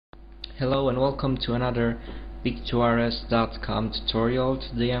Hello and welcome to another pictoires.com tutorial.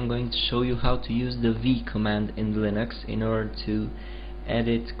 Today I'm going to show you how to use the V command in Linux in order to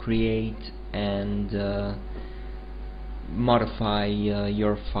edit, create and modify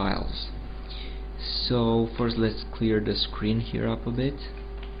your files. So first let's clear the screen here up a bit,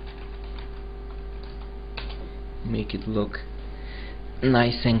 make it look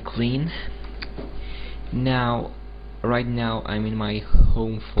nice and clean. Right now I'm in my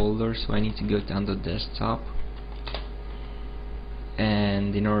home folder, so I need to go down to desktop,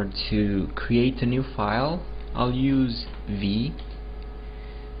 and in order to create a new file I'll use V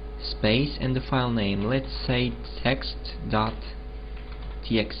space and the file name, let's say text.txt.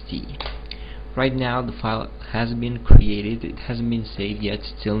 Right now the file has been created, it hasn't been saved yet,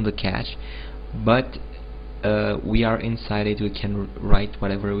 still in the cache, but we are inside it, we can write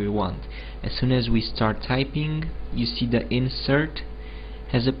whatever we want. As soon as we start typing, you see the insert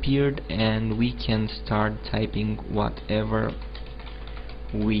has appeared and we can start typing whatever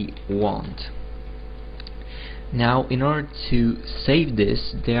we want. Now in order to save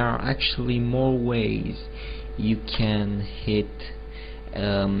this, there are actually more ways you can hit.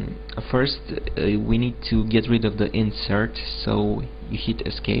 First we need to get rid of the insert, so you hit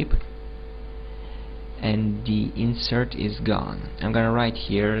escape and the insert is gone. I'm gonna write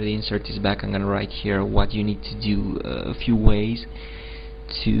here, the insert is back. I'm gonna write here what you need to do, a few ways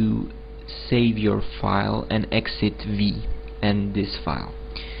to save your file and exit V and this file.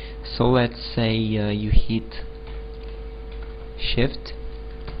 So let's say you hit shift,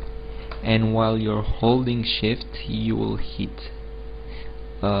 and while you're holding shift you will hit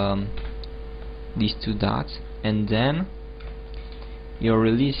these two dots, and then you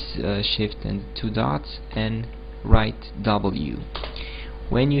release shift and two dots and write W.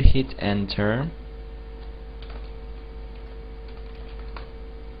 When you hit enter,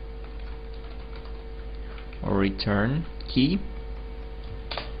 or return key,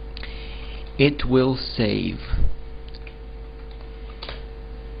 it will save.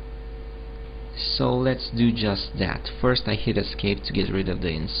 So let's do just that. First I hit escape to get rid of the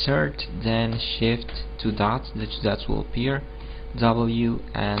insert, then shift two dots, the two dots will appear, W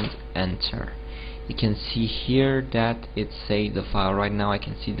and enter. You can see here that it saved the file. Right now I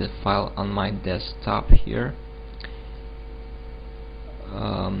can see the file on my desktop here.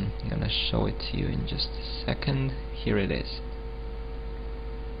 I'm gonna show it to you in just a second. Here it is.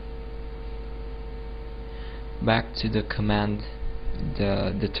 Back to the command,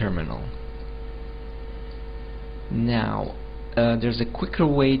 the terminal. Now there's a quicker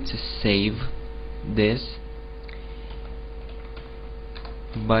way to save this,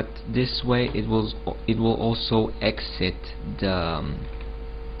 but this way it will also exit the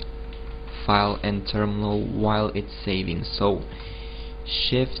file and terminal while it's saving. So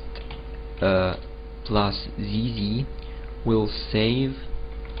shift plus ZZ will save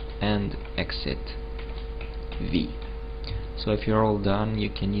and exit V. So if you're all done, you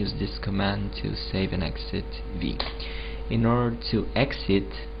can use this command to save and exit V. In order to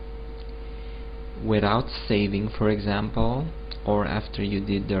exit without saving, for example, or after you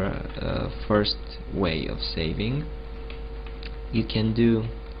did the first way of saving, you can do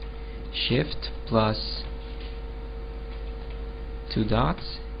shift plus two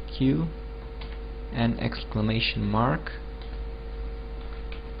dots, Q and exclamation mark.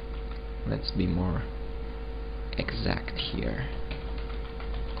 Let's be more exact here,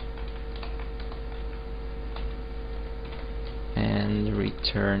 and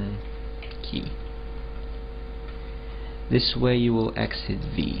return key. This way you will exit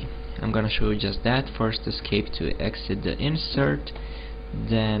V. I'm gonna show you just that. First escape to exit the insert,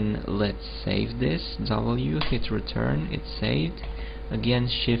 then let's save this, W, hit return, it's saved. Again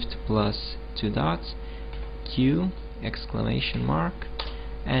shift plus two dots, Q, exclamation mark,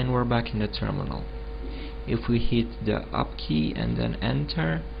 and we're back in the terminal. If we hit the up key and then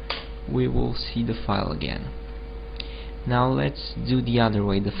enter, we will see the file again. Now let's do the other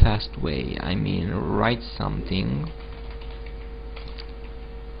way, the fast way. I mean, write something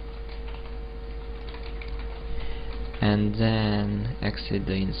and then exit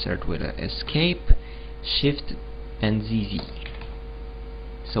the insert with a escape, shift and ZZ.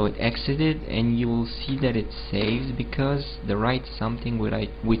 So it exited, and you will see that it's saved because the write something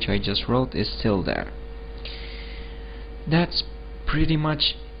which I just wrote is still there. That's pretty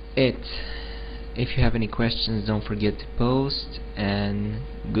much it. If you have any questions, don't forget to post, and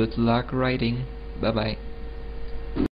good luck writing. Bye bye.